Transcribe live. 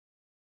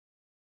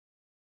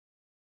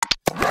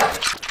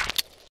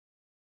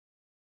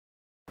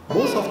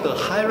of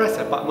the high-rise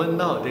apartments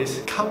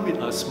nowadays come with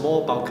a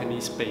small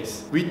balcony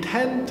space. We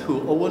tend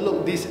to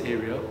overlook this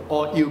area,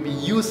 or it will be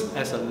used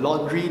as a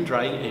laundry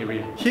drying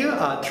area. Here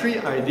are 3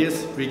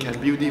 ideas we can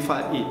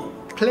beautify it.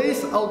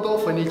 Place outdoor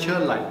furniture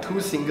like 2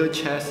 single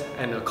chairs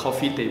and a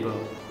coffee table.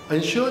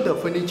 Ensure the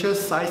furniture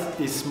size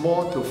is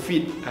small to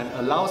fit and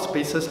allow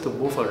spaces to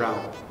move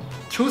around.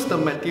 Choose the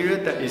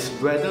material that is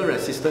weather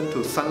resistant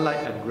to sunlight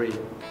and rain.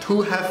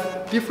 To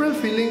have different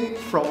feeling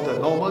from the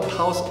normal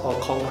tiles or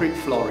concrete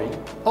flooring,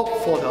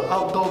 opt for the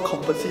outdoor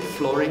composite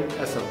flooring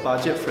as a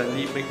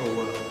budget-friendly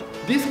makeover.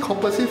 This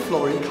composite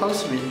flooring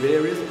comes with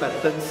various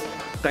patterns,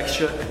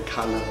 texture and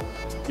color.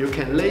 You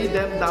can lay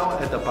them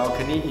down at the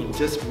balcony in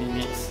just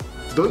minutes.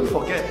 Don't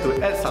forget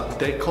to add some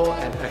decor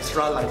and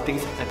extra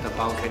lightings at the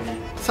balcony.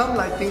 Some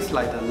lightings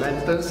like the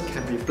lanterns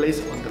can be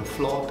placed on the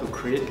floor to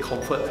create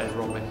comfort and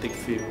romantic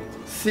feel.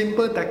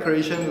 Simple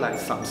decoration like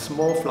some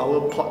small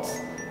flower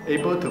pots,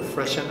 able to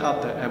freshen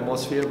up the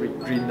atmosphere with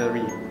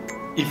greenery.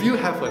 If you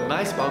have a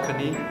nice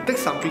balcony, take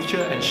some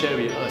picture and share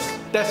with us.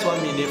 That's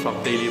 1 minute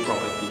from Daily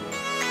Property.